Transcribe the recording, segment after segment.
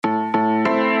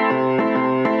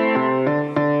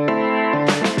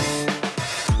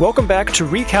Welcome back to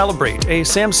Recalibrate, a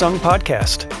Samsung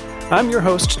podcast. I'm your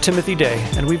host, Timothy Day,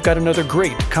 and we've got another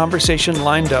great conversation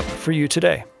lined up for you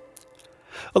today.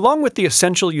 Along with the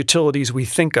essential utilities we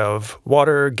think of,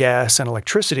 water, gas, and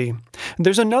electricity,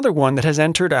 there's another one that has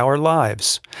entered our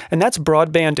lives, and that's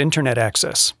broadband internet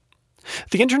access.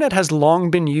 The internet has long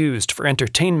been used for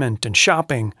entertainment and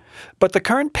shopping, but the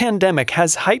current pandemic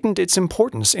has heightened its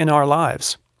importance in our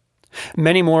lives.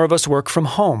 Many more of us work from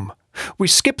home. We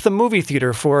skip the movie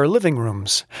theater for our living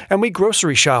rooms, and we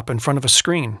grocery shop in front of a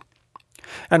screen.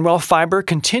 And while fiber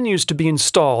continues to be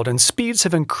installed and speeds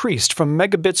have increased from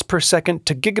megabits per second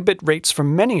to gigabit rates for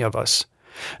many of us,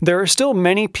 there are still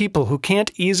many people who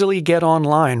can't easily get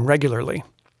online regularly.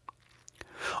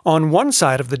 On one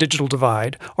side of the digital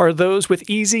divide are those with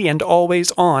easy and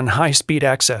always-on high-speed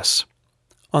access.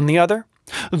 On the other,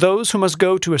 those who must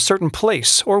go to a certain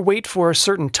place or wait for a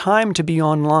certain time to be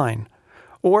online,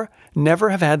 or never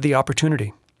have had the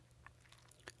opportunity.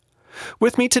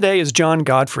 With me today is John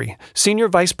Godfrey, Senior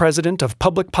Vice President of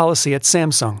Public Policy at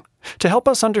Samsung, to help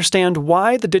us understand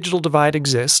why the digital divide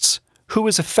exists, who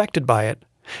is affected by it,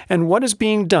 and what is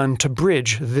being done to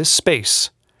bridge this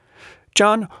space.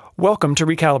 John, welcome to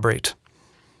Recalibrate.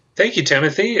 Thank you,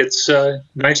 Timothy. It's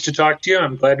nice to talk to you.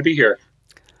 I'm glad to be here.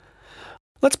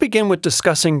 Let's begin with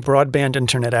discussing broadband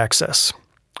internet access.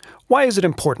 Why is it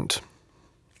important?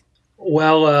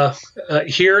 Well,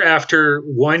 here after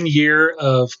 1 year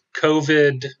of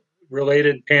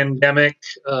COVID-related pandemic,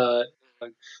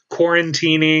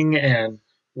 quarantining and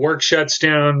work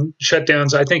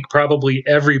shutdowns, I think probably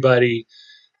everybody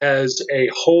has a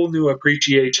whole new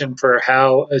appreciation for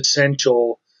how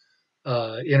essential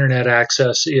internet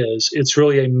access is. It's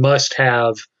really a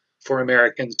must-have for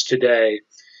Americans today.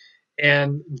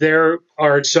 And there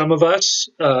are some of us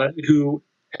who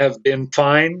have been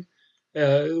fine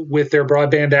with their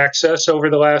broadband access over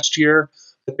the last year,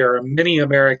 but there are many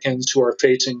Americans who are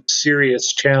facing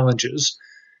serious challenges.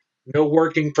 No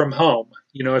working from home.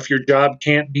 You know, if your job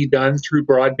can't be done through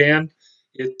broadband,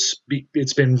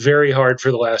 it's been very hard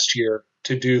for the last year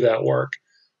to do that work.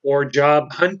 Or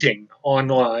job hunting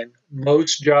online.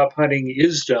 Most job hunting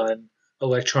is done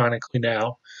electronically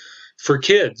now. For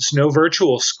kids, no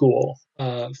virtual school.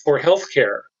 For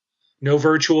healthcare, no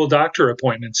virtual doctor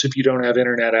appointments if you don't have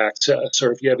internet access,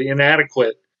 or if you have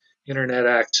inadequate internet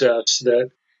access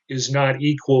that is not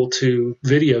equal to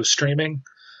video streaming.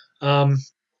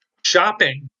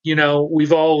 Shopping, you know,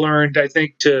 we've all learned, I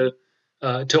think, to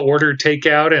order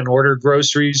takeout and order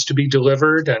groceries to be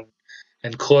delivered,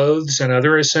 and clothes and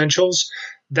other essentials.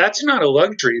 That's not a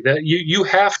luxury. That you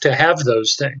have to have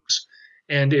those things.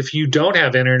 And if you don't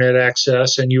have internet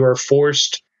access and you are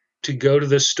forced to go to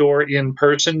the store in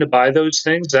person to buy those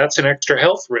things, that's an extra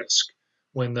health risk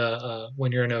when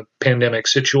you're in a pandemic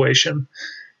situation.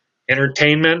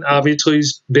 Entertainment obviously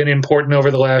has been important over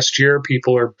the last year.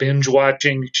 People are binge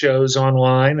watching shows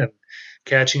online and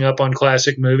catching up on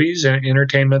classic movies, and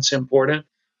entertainment's important.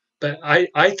 But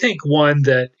I think one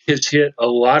that has hit a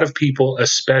lot of people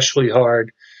especially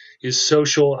hard is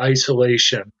social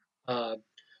isolation.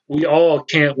 We all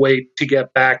can't wait to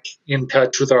get back in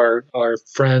touch with our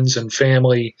friends and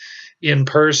family in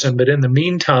person. But in the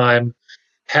meantime,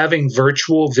 having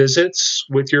virtual visits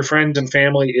with your friends and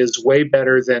family is way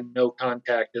better than no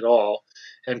contact at all.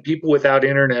 And people without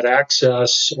internet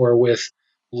access or with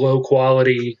low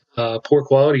quality, poor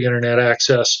quality internet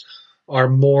access are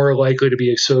more likely to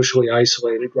be socially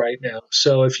isolated right now.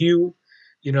 So if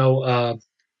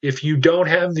if you don't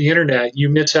have the internet, you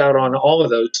miss out on all of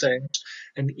those things.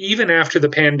 And even after the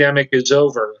pandemic is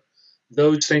over,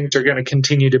 those things are going to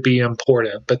continue to be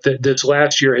important. But this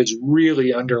last year has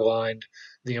really underlined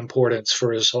the importance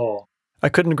for us all. I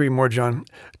couldn't agree more, John.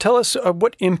 Tell us,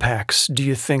 what impacts do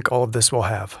you think all of this will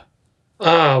have?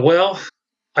 Well,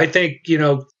 I think,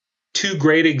 two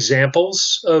great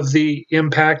examples of the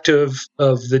impact of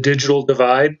the digital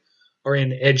divide are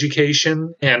in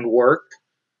education and work.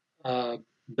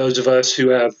 Those of us who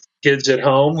have kids at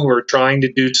home who are trying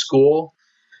to do school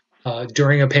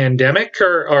during a pandemic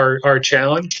are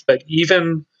challenged. But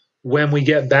even when we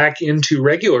get back into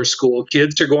regular school,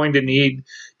 kids are going to need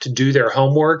to do their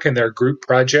homework and their group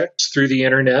projects through the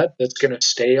internet. That's going to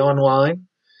stay online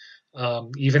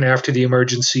even after the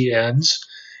emergency ends.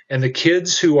 And the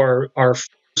kids who are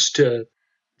forced to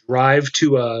drive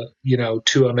to a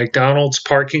McDonald's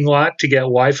parking lot to get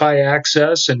Wi-Fi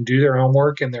access and do their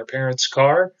homework in their parents'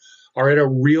 car are at a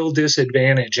real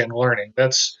disadvantage in learning.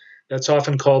 That's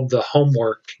often called the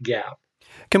homework gap.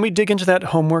 Can we dig into that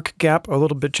homework gap a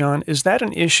little bit, John? Is that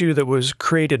an issue that was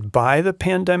created by the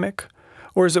pandemic,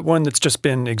 or is it one that's just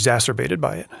been exacerbated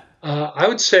by it? I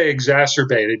would say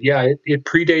exacerbated. Yeah, it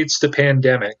predates the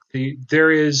pandemic.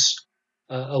 There is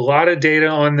a lot of data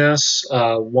on this.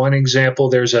 One example,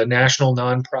 there's a national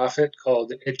nonprofit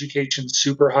called Education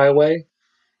Superhighway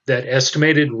that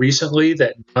estimated recently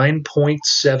that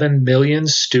 9.7 million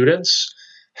students,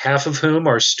 half of whom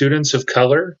are students of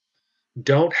color,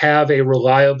 don't have a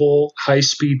reliable high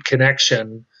speed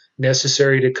connection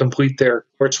necessary to complete their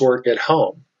coursework at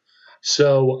home.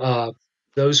 So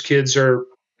those kids are,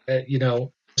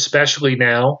 especially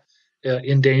now,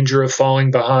 in danger of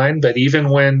falling behind. But even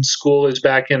when school is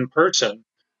back in person,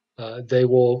 they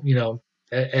will,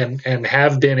 and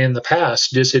have been in the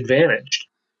past disadvantaged.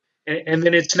 And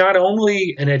then it's not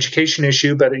only an education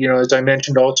issue, but as I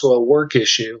mentioned, also a work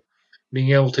issue.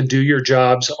 Being able to do your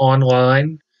jobs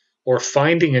online or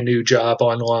finding a new job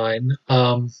online.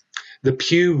 The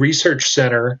Pew Research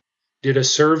Center did a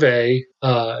survey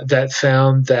that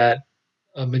found that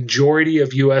a majority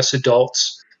of U.S.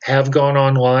 adults have gone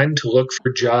online to look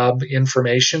for job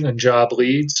information and job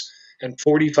leads, and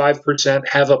 45%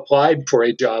 have applied for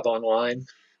a job online.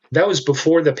 That was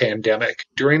before the pandemic.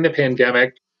 During the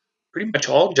pandemic, pretty much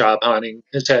all job hunting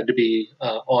has had to be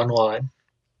online.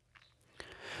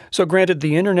 So, granted,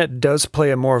 the internet does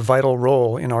play a more vital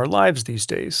role in our lives these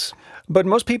days, but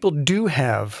most people do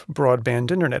have broadband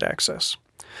internet access.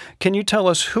 Can you tell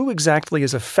us who exactly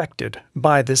is affected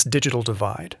by this digital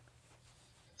divide?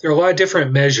 There are a lot of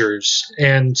different measures,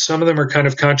 and some of them are kind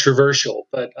of controversial.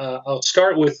 But I'll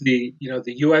start with the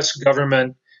U.S.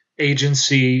 government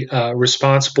agency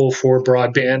responsible for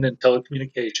broadband and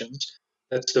telecommunications.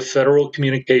 That's the Federal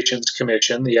Communications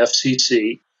Commission, the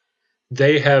FCC.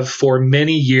 They have for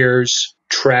many years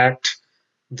tracked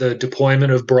the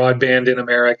deployment of broadband in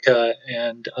America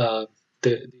and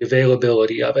the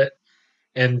availability of it.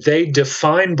 And they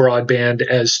define broadband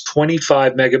as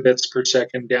 25 megabits per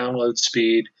second download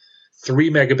speed, 3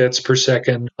 megabits per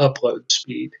second upload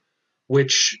speed,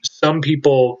 which some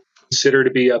people consider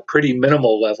to be a pretty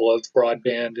minimal level of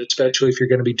broadband, especially if you're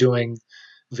going to be doing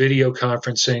video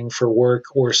conferencing for work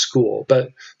or school. But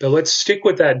let's stick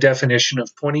with that definition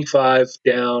of 25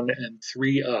 down and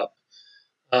 3 up.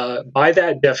 By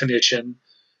that definition,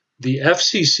 the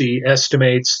FCC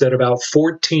estimates that about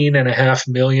 14.5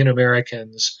 million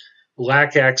Americans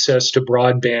lack access to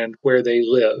broadband where they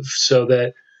live, so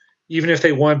that even if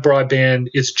they want broadband,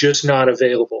 it's just not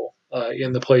available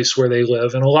in the place where they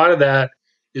live. And a lot of that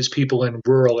is people in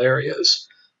rural areas.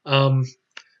 Um,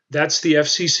 that's the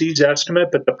FCC's estimate,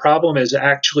 but the problem is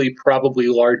actually probably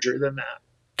larger than that.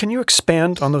 Can you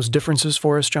expand on those differences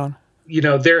for us, John?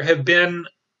 There have been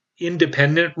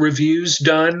independent reviews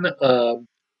done,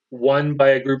 one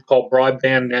by a group called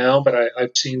Broadband Now, but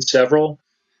I've seen several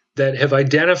that have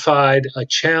identified a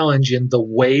challenge in the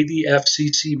way the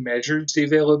FCC measures the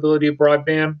availability of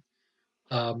broadband.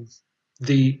 Um,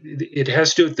 it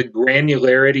has to do with the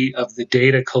granularity of the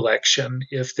data collection.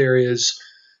 If there is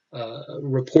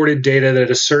reported data that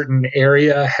a certain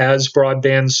area has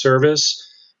broadband service,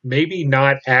 maybe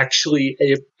not actually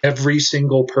every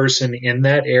single person in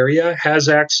that area has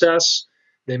access.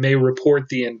 They may report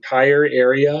the entire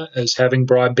area as having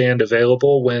broadband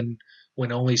available when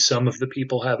only some of the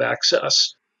people have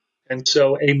access. And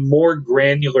so a more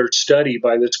granular study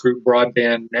by this group,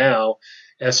 Broadband Now,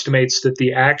 estimates that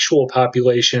the actual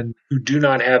population who do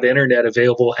not have internet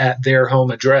available at their home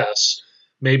address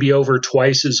may be over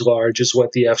twice as large as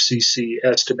what the FCC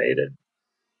estimated.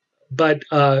 But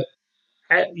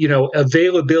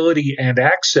availability and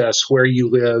access where you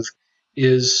live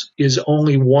is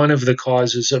only one of the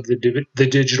causes of the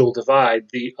digital divide.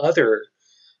 The other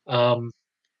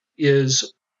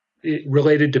is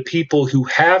related to people who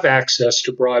have access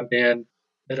to broadband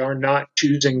that are not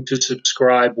choosing to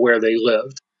subscribe where they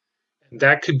live. And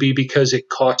that could be because it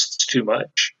costs too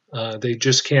much. They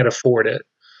just can't afford it.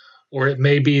 Or it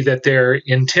may be that they're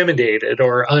intimidated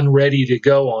or unready to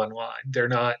go online. They're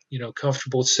not,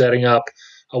 comfortable setting up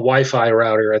a Wi-Fi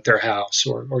router at their house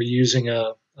or using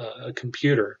a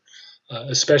computer.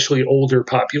 Especially older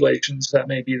populations, that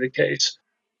may be the case.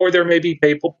 Or there may be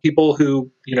people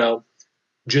who,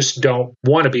 just don't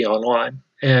want to be online,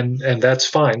 and that's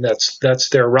fine. That's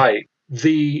their right.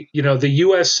 The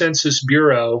U.S. Census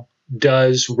Bureau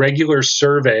does regular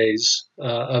surveys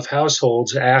of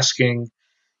households asking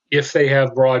if they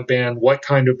have broadband, what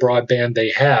kind of broadband they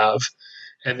have.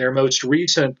 And their most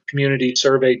recent community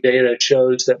survey data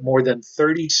shows that more than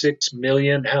 36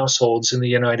 million households in the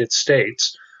United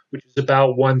States, which is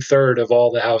about 1/3 of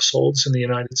all the households in the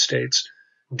United States,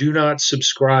 do not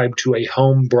subscribe to a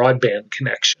home broadband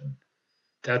connection.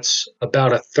 That's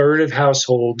about 1/3 of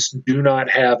households do not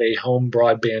have a home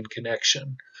broadband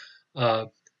connection. Uh,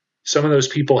 Some of those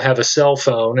people have a cell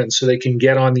phone, and so they can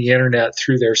get on the internet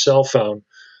through their cell phone.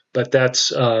 But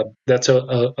that's a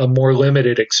more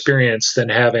limited experience than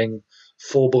having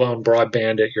full blown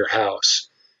broadband at your house.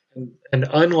 And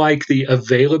unlike the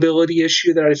availability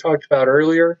issue that I talked about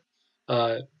earlier,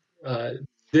 uh, uh,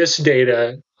 this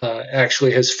data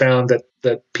actually has found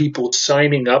that people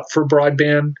signing up for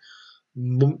broadband,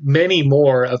 many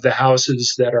more of the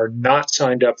houses that are not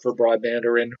signed up for broadband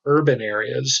are in urban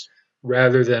areas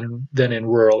rather than in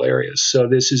rural areas. So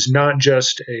this is not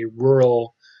just a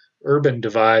rural urban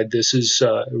divide. This is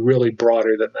really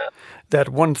broader than that. That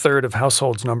 1/3 of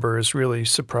households number is really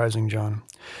surprising, John.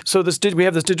 So we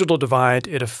have this digital divide.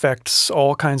 It affects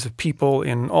all kinds of people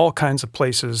in all kinds of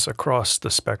places across the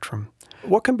spectrum.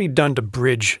 What can be done to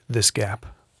bridge this gap?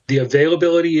 The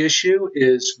availability issue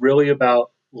is really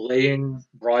about laying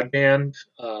broadband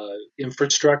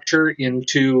infrastructure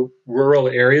into rural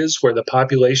areas where the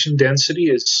population density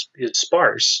is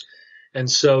sparse. And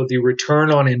so the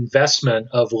return on investment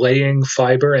of laying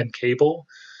fiber and cable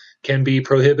can be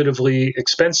prohibitively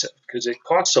expensive because it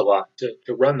costs a lot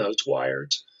to run those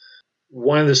wires.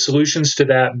 One of the solutions to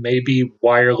that may be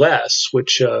wireless,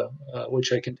 which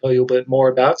I can tell you a bit more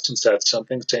about since that's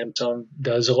something Samsung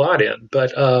does a lot in.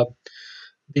 But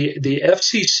the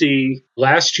FCC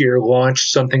last year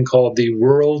launched something called the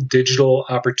Rural Digital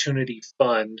Opportunity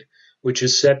Fund, which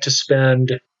is set to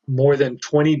spend more than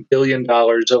 $20 billion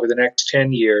over the next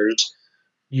 10 years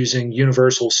using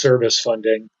universal service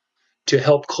funding to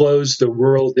help close the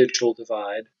rural digital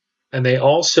divide. And they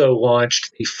also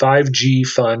launched the 5G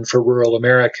Fund for Rural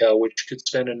America, which could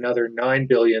spend another $9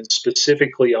 billion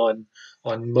specifically on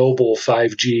mobile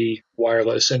 5G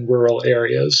wireless in rural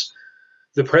areas.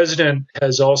 The president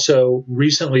has also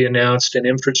recently announced an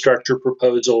infrastructure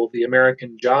proposal, the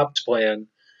American Jobs Plan,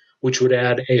 which would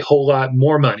add a whole lot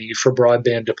more money for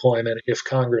broadband deployment if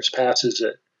Congress passes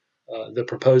it. The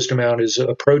proposed amount is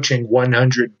approaching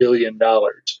 $100 billion.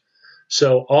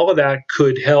 So all of that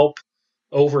could help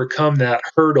overcome that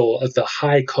hurdle of the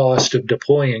high cost of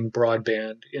deploying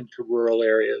broadband into rural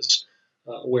areas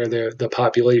where the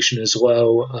population is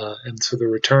low and so the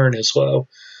return is low.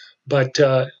 But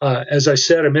as I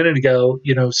said a minute ago,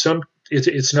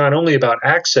 it's not only about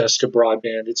access to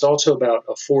broadband; it's also about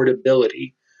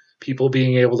affordability. People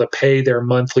being able to pay their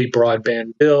monthly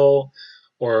broadband bill,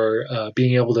 or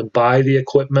being able to buy the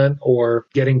equipment, or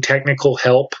getting technical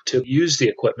help to use the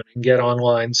equipment and get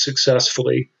online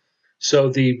successfully.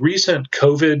 So the recent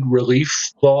COVID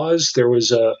relief laws, there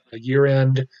was a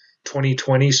year-end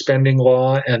 2020 spending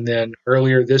law, and then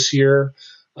earlier this year,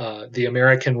 the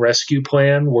American Rescue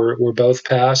Plan were both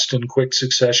passed in quick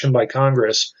succession by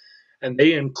Congress, and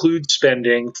they include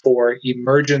spending for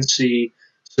emergency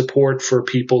support for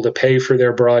people to pay for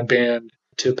their broadband,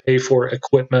 to pay for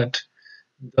equipment.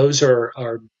 Those are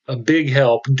a big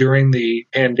help during the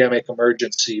pandemic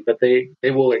emergency, but they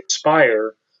will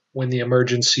expire when the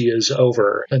emergency is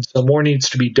over. And so more needs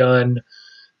to be done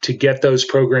to get those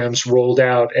programs rolled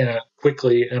out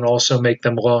quickly and also make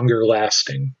them longer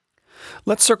lasting.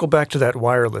 Let's circle back to that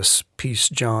wireless piece,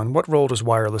 John. What role does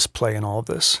wireless play in all of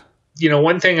this?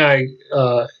 One thing I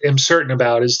am certain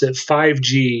about is that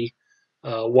 5G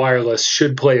wireless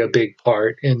should play a big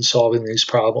part in solving these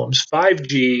problems.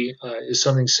 5G is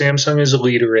something Samsung is a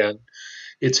leader in.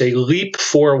 It's a leap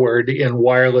forward in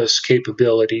wireless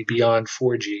capability beyond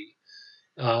 4G.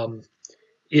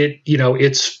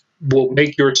 It's will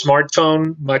make your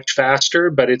smartphone much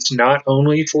faster, but it's not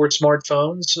only for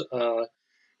smartphones.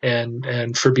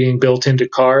 And for being built into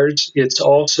cars. It's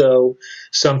also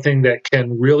something that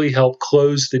can really help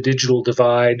close the digital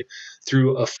divide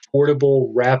through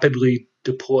affordable, rapidly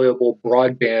deployable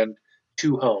broadband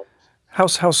to home. How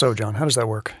so, John? How does that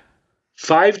work?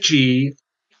 5G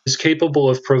is capable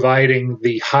of providing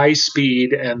the high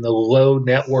speed and the low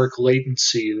network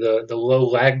latency, the low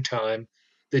lag time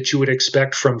that you would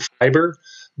expect from fiber,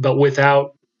 but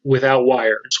without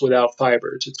wires, without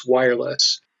fibers. It's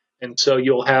wireless. And so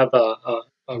you'll have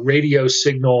a radio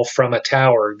signal from a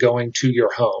tower going to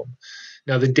your home.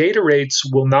 Now, the data rates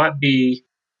will not be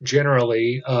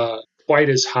generally quite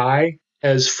as high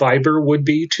as fiber would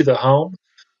be to the home,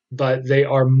 but they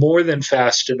are more than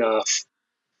fast enough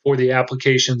for the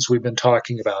applications we've been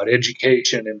talking about: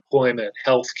 education, employment,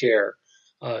 healthcare,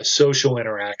 social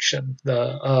interaction.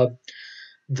 The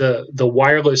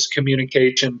wireless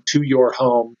communication to your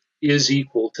home is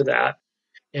equal to that.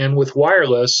 And with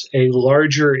wireless, a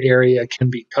larger area can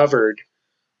be covered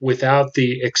without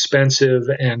the expensive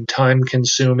and time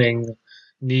consuming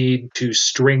need to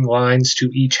string lines to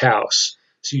each house.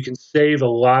 So you can save a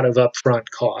lot of upfront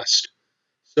cost.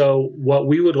 So, what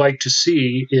we would like to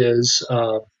see is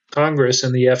Congress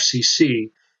and the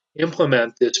FCC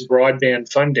implement this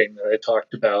broadband funding that I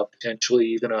talked about, potentially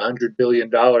even $100 billion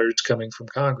coming from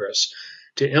Congress,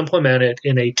 to implement it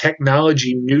in a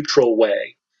technology neutral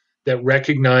way that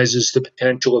recognizes the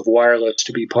potential of wireless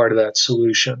to be part of that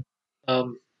solution.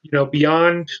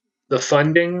 Beyond the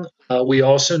funding, we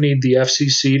also need the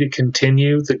FCC to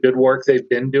continue the good work they've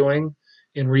been doing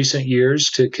in recent years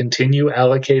to continue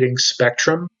allocating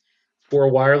spectrum for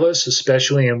wireless,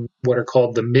 especially in what are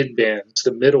called the mid bands,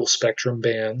 the middle spectrum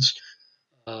bands,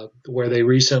 where they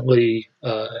recently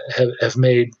have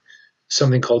made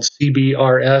something called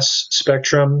CBRS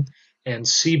spectrum and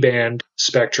C band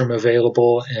spectrum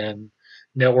available, and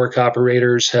network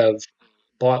operators have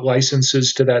bought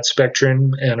licenses to that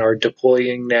spectrum and are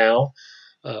deploying now.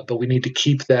 But we need to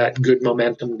keep that good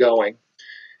momentum going.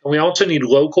 And we also need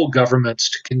local governments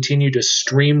to continue to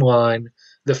streamline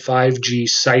the 5G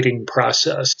siting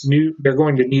process. There are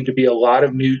going to need to be a lot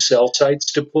of new cell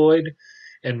sites deployed,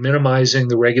 and minimizing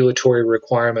the regulatory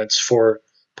requirements for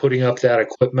putting up that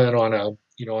equipment on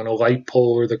a light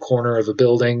pole or the corner of a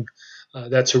building.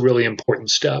 That's a really important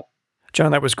step.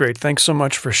 John, that was great. Thanks so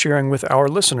much for sharing with our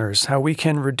listeners how we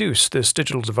can reduce this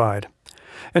digital divide.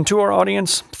 And to our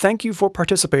audience, thank you for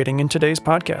participating in today's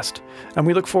podcast. And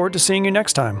we look forward to seeing you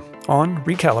next time on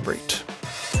Recalibrate.